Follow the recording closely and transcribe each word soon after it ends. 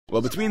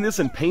Well, between this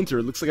and Painter,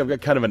 it looks like I've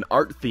got kind of an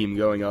art theme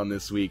going on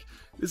this week.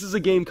 This is a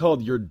game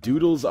called Your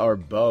Doodles Are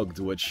Bugged,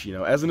 which, you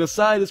know, as an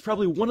aside, is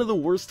probably one of the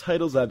worst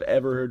titles I've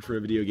ever heard for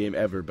a video game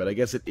ever, but I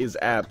guess it is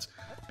apt,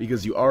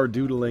 because you are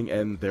doodling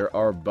and there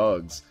are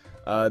bugs.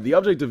 The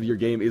object of your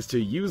game is to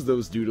use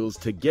those doodles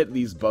to get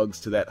these bugs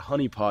to that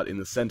honeypot in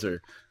the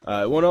center.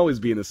 It won't always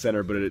be in the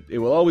center, but it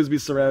will always be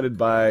surrounded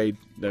by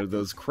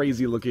those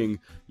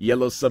crazy-looking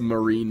Yellow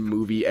Submarine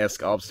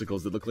movie-esque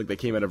obstacles that look like they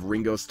came out of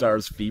Ringo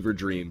Starr's Fever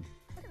Dream.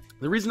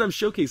 The reason I'm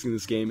showcasing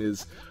this game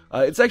is,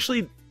 it's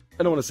actually,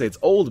 I don't want to say it's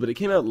old, but it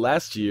came out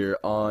last year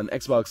on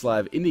Xbox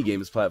Live Indie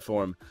Games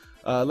platform,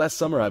 last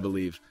summer I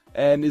believe,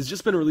 and it's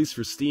just been released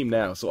for Steam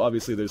now, so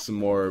obviously there's some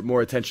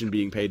more attention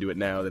being paid to it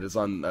now that it's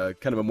on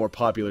kind of a more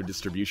popular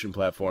distribution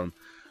platform.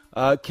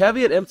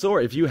 Caveat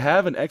emptor, if you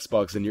have an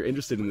Xbox and you're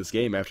interested in this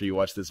game after you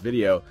watch this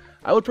video,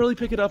 I would probably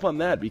pick it up on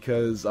that,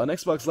 because on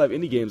Xbox Live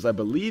Indie Games, I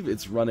believe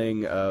it's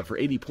running for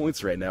 80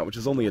 points right now, which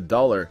is only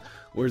 $1,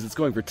 whereas it's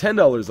going for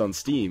 $10 on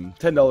Steam,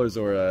 $10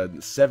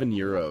 or 7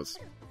 euros.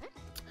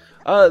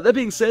 That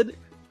being said,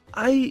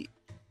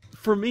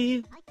 for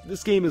me,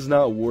 this game is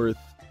not worth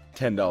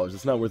 $10.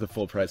 It's not worth a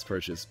full price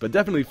purchase, but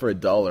definitely for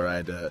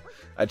 $1,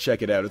 I'd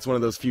check it out. It's one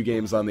of those few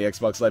games on the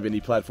Xbox Live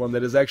Indie platform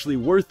that is actually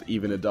worth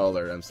even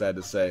 $1, I'm sad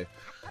to say.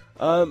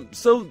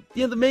 So,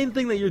 yeah, the main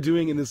thing that you're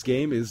doing in this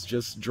game is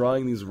just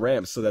drawing these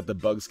ramps so that the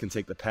bugs can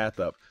take the path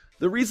up.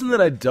 The reason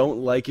that I don't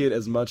like it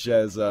as much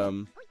as,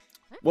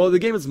 well, the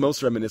game it's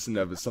most reminiscent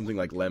of is something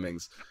like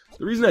Lemmings.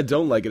 The reason I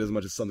don't like it as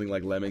much as something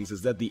like Lemmings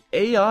is that the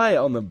AI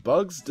on the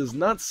bugs does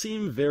not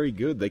seem very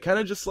good. They kind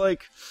of just,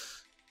 like,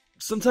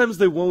 sometimes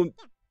they won't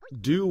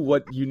do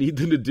what you need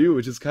them to do,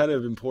 which is kind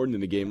of important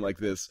in a game like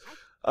this.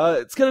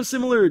 It's kind of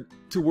similar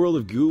to World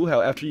of Goo, how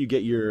after you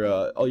get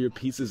your all your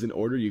pieces in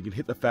order, you can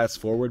hit the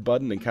fast forward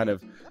button and kind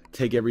of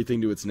take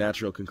everything to its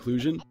natural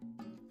conclusion.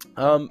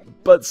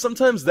 But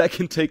sometimes that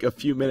can take a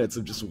few minutes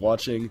of just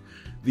watching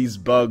these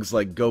bugs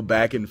like go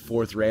back and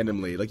forth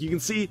randomly. Like you can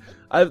see,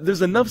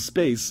 there's enough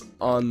space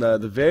on the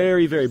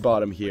very, very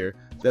bottom here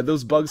that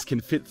those bugs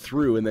can fit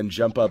through and then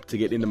jump up to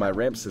get into my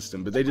ramp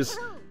system, but they just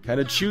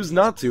kind of choose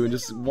not to and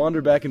just wander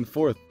back and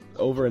forth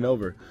over and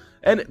over.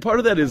 And part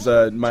of that is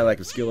my lack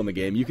of skill in the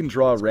game. You can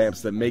draw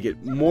ramps that make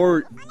it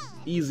more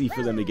easy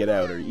for them to get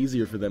out, or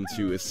easier for them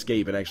to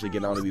escape and actually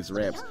get onto these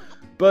ramps.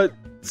 But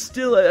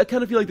still, I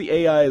kind of feel like the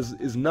AI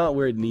is not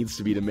where it needs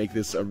to be to make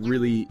this a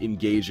really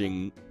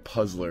engaging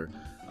puzzler.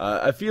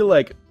 I feel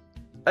like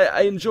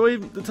I enjoy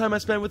the time I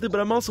spend with it, but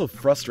I'm also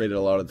frustrated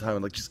a lot of the time.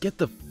 I'm like, just get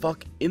the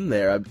fuck in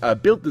there. I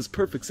built this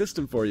perfect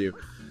system for you,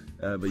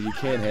 but you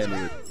can't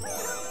handle it.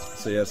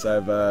 So yes,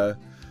 I've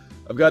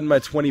gotten my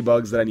 20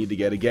 bugs that I need to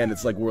get. Again,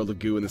 it's like World of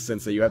Goo in the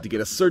sense that you have to get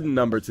a certain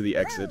number to the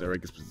exit, or I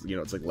guess, you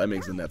know, it's like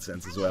Lemmings in that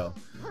sense as well.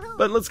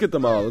 But let's get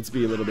them all. Let's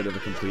be a little bit of a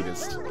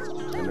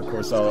completist. And of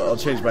course, I'll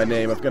change my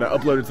name. If I'm gonna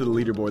upload it to the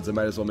leaderboards, I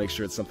might as well make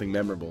sure it's something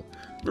memorable.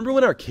 Remember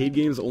when arcade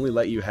games only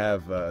let you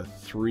have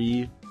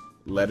 3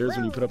 letters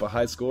when you put up a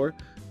high score?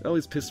 It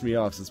always pissed me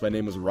off since my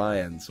name was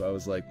Ryan, so I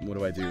was like, what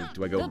do I do?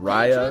 Do I go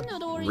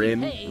Raya,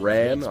 Rin,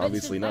 Ran?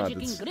 Obviously not,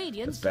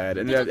 that's bad.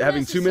 And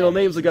having 2 middle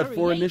names, I got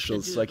 4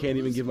 initials, so I can't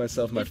even give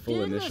myself my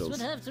full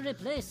initials.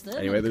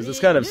 Anyway, there's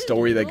this kind of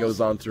story that goes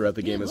on throughout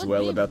the game as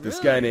well about this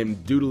guy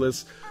named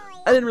Doodles.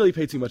 I didn't really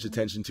pay too much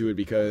attention to it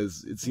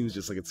because it seems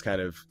just like it's kind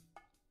of,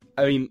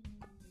 I mean,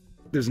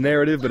 there's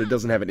narrative, but it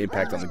doesn't have an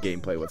impact on the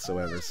gameplay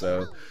whatsoever,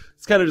 so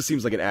it kind of just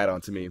seems like an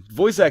add-on to me.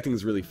 Voice acting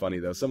is really funny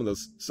though. Some of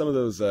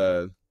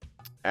those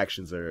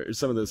actions are,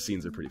 some of those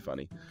scenes are pretty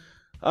funny.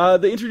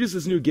 They introduced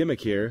this new gimmick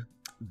here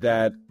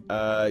that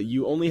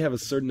you only have a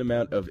certain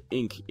amount of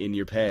ink in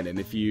your pen, and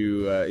if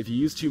you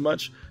use too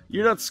much,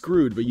 you're not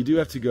screwed, but you do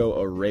have to go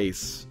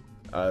erase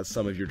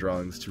some of your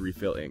drawings to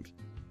refill ink.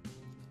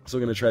 So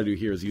what I'm going to try to do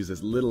here is use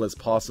as little as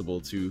possible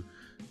to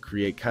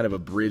create kind of a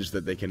bridge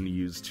that they can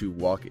use to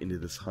walk into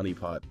this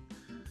honeypot.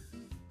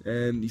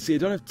 And you see, I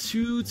don't have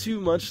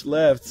too much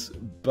left,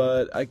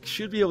 but I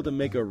should be able to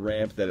make a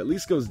ramp that at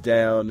least goes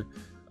down,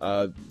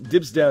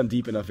 dips down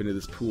deep enough into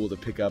this pool to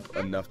pick up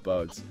enough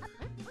bugs.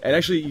 And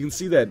actually, you can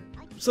see that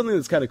something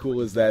that's kind of cool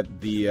is that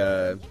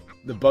the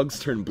bugs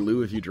turn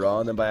blue if you draw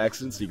on them by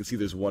accident. So you can see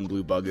there's one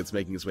blue bug that's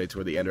making its way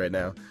toward the end right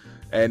now.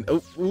 And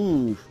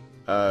we've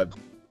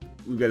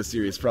got a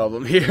serious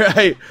problem here.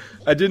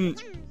 I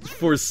didn't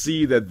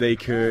foresee that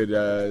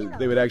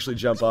they would actually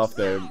jump off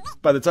there.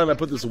 By the time I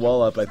put this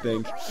wall up, I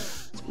think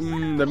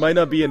there might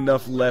not be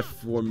enough left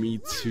for me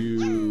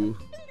to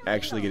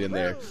actually get in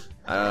there.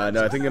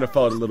 No, I think I'm gonna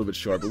fall a little bit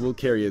short, but we'll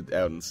carry it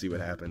out and see what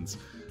happens.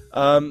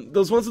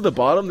 Those ones at the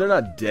bottom, they're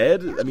not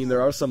dead. I mean,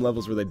 there are some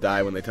levels where they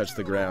die when they touch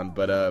the ground,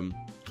 but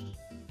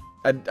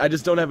I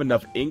just don't have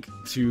enough ink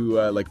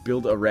to like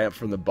build a ramp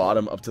from the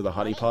bottom up to the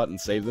honeypot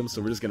and save them,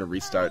 so we're just gonna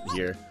restart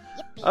here.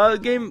 The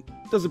game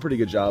does a pretty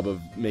good job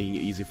of making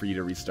it easy for you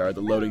to restart.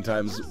 The loading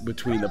times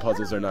between the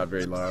puzzles are not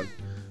very long.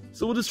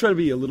 So we'll just try to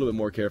be a little bit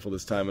more careful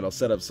this time, and I'll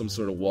set up some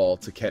sort of wall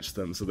to catch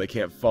them so they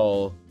can't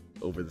fall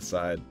over the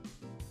side.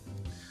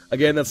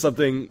 Again, that's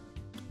something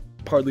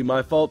partly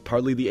my fault,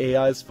 partly the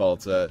AI's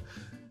fault.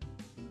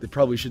 they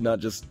probably should not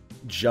just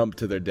jump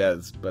to their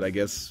deaths, but I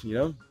guess, you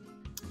know,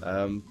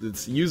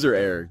 it's user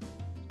error.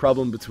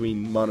 Problem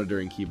between monitor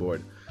and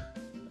keyboard.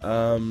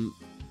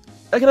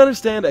 I can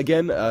understand,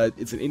 again,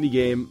 it's an indie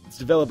game. It's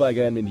developed by a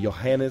guy named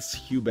Johannes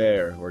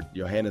Hubert, or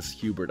Johannes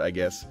Hubert, I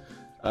guess.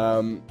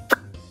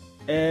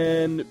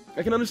 And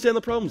I can understand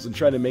the problems in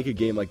trying to make a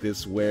game like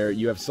this where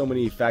you have so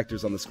many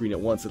factors on the screen at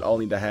once that all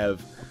need to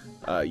have,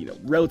 you know,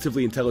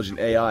 relatively intelligent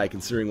AI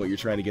considering what you're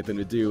trying to get them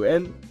to do.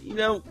 And, you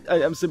know,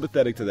 I'm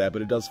sympathetic to that,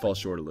 but it does fall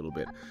short a little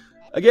bit.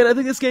 Again, I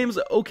think this game's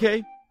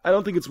okay. I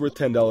don't think it's worth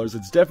 $10.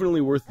 It's definitely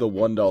worth the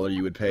 $1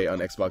 you would pay on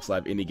Xbox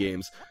Live indie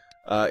games,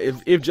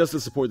 if just to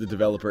support the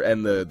developer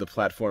and the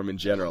platform in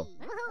general.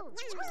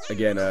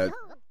 Again,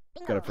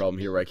 got a problem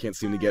here where I can't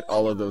seem to get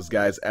all of those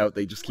guys out.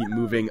 They just keep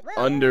moving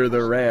under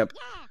the ramp.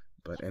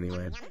 But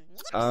anyway,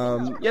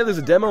 yeah, there's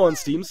a demo on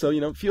Steam, so,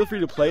 you know, feel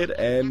free to play it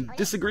and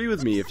disagree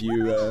with me if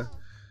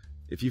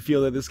you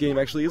feel that this game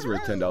actually is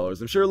worth $10.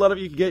 I'm sure a lot of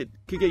you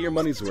could get your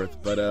money's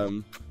worth, but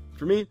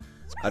for me,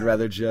 I'd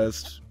rather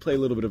just play a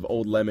little bit of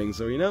old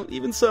Lemmings, or, you know,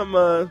 even some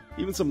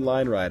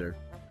Line Rider.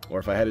 Or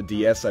if I had a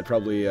DS, I'd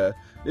probably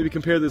maybe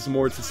compare this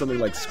more to something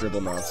like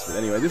Scribblenauts. But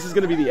anyway, this is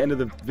going to be the end of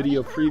the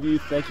video preview.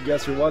 Thank you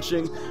guys for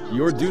watching.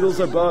 Your Doodles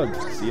are bugged.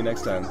 See you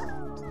next time.